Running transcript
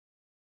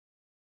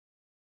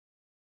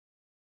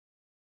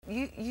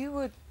you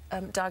were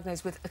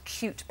diagnosed with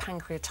acute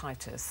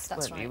pancreatitis,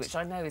 That's weren't you? right. Which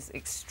I know is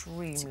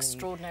extremely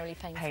extraordinarily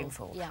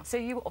painful. Yeah. So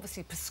you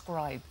obviously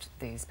prescribed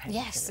these painkillers.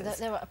 Yes,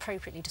 they were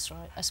appropriately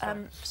prescribed.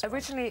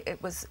 Originally,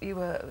 you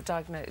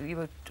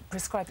were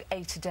prescribed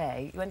 8 a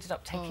day. You ended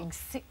up taking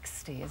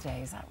 60 a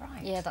day. Is that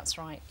right? Yeah, that's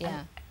right.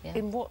 Yeah.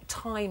 In what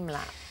time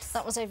lapse?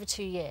 That was over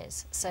 2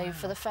 years. So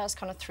for the first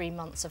kind of 3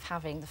 months of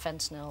having the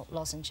fentanyl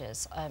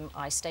lozenges,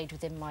 I stayed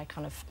within my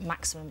kind of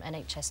maximum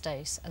NHS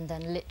dose, and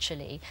then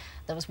literally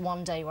there was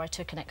one day where I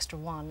took an extra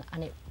one,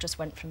 and it just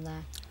went from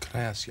there. Could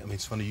I ask you? I mean,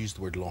 it's funny you used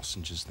the word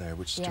lozenges there,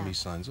 which to me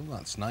sounds, oh,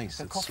 that's nice,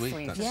 it's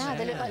sweet. That's, yeah,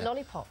 they look like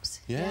lollipops.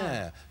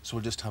 Yeah. So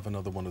we'll just have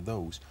another one of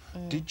those.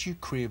 Did you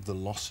crave the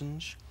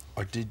lozenge,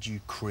 or did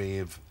you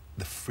crave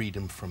the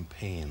freedom from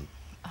pain?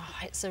 Oh,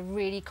 it's a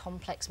really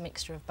complex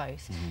mixture of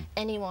both.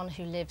 Anyone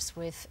who lives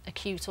with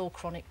acute or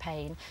chronic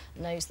pain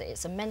knows that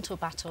it's a mental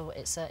battle,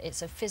 it's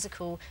a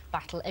physical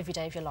battle every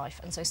day of your life,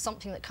 and so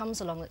something that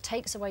comes along that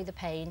takes away the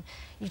pain,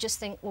 you just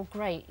think, well,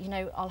 great, you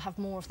know, I'll have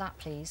more of that,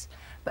 please.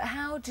 But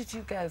how did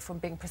you go from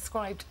being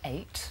prescribed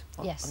 8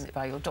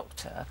 by your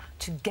doctor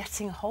to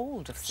getting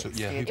hold of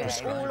 60 a day? It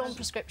was all on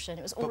prescription.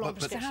 It was all on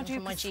prescription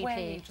from my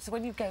GP. So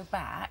when you go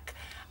back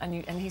and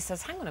he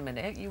says, hang on a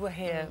minute, you were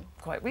here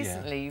quite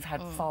recently, you've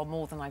had far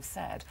more than I've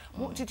said.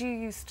 What did you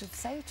used to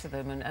say to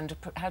them, and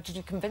how did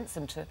you convince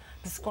them to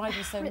prescribe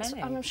you so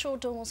many? I'm sure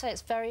Dawn will say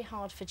it's very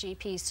hard for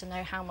GPs to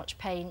know how much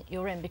pain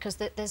you're in, because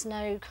there's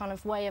no kind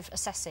of way of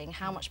assessing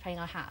how much pain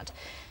I had.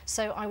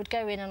 So I would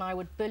go in and I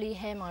would bully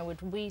him, I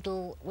would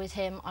wheedle with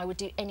him, I would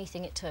do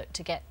anything it took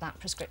to get that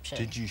prescription.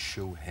 Did you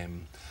show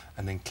him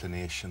an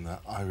inclination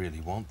that I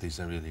really want these,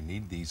 I really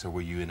need these, or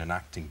were you in an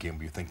acting game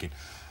where you're thinking,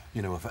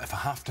 you know, if I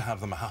have to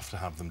have them, I have to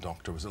have them,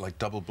 doctor? Was it like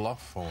double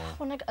bluff, or...?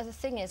 Well, no, the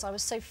thing is, I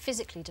was so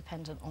physically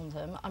dependent on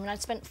them. I mean,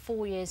 I'd spent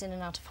 4 years in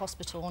and out of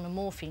hospital on a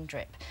morphine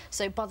drip.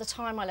 So by the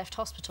time I left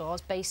hospital, I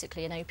was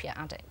basically an opiate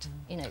addict,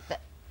 you know,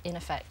 in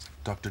effect.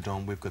 Dr.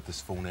 Dawn, we've got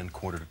this phone in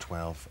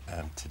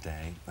 11:45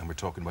 today, and we're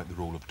talking about the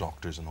role of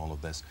doctors and all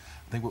of this.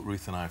 I think what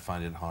Ruth and I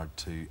find it hard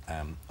to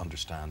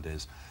understand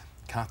is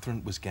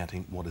Cathryn was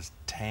getting what is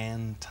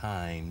 10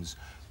 times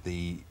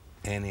the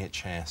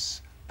NHS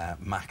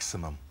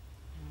maximum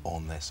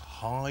on this.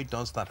 How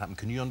does that happen?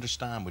 Can you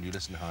understand when you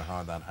listen to how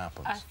hard that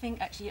happens? I think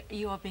actually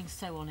you are being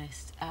so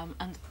honest,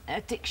 and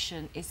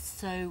addiction is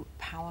so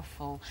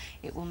powerful.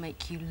 It will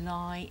make you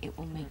lie, it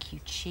will make you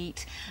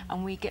cheat,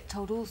 and we get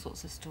told all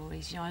sorts of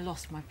stories. You know, I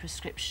lost my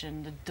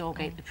prescription, the dog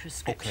ate the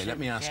prescription. Okay, let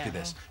me ask you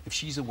this. If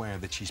she's aware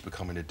that she's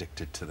becoming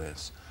addicted to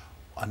this,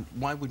 and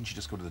why wouldn't you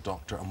just go to the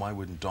doctor, and why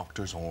wouldn't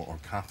doctors or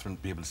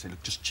Cathryn be able to say,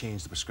 look, just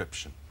change the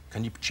prescription?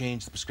 Can you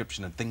change the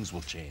prescription and things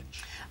will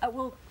change?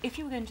 Well, if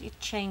you were going to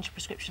change a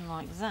prescription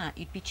like that,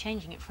 you'd be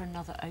changing it for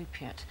another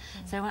opiate.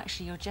 So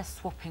actually you're just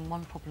swapping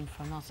one problem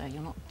for another.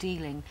 You're not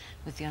dealing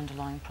with the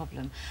underlying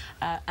problem.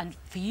 And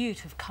for you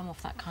to have come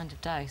off that kind of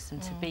dose and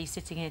to be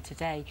sitting here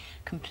today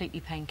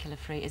completely painkiller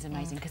free is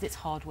amazing, because it's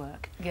hard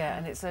work. Yeah,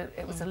 and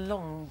it was a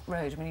long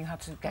road. I mean, you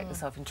had to get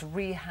yourself into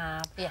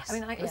rehab. Yes. I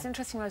mean, it was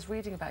interesting when I was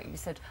reading about you, you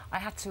said, I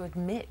had to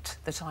admit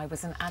that I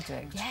was an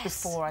addict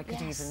before I could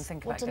even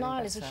think about getting better.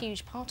 Denial is a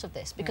huge part of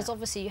this, because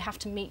obviously you have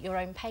to meet your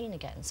own pain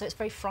again, so it's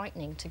very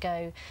frightening to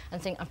go and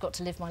think I've got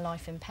to live my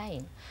life in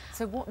pain.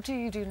 So what do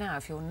you do now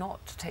if you're not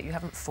you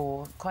haven't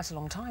for quite a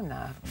long time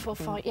now?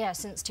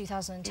 Since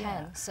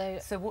 2010.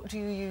 So what do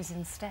you use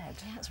instead?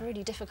 Yeah, it's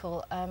really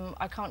difficult.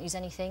 I can't use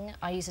anything.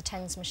 I use a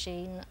TENS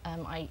machine,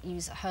 I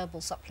use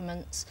herbal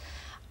supplements,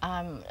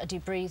 I do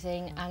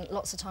breathing, and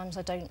lots of times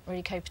I don't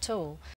really cope at all.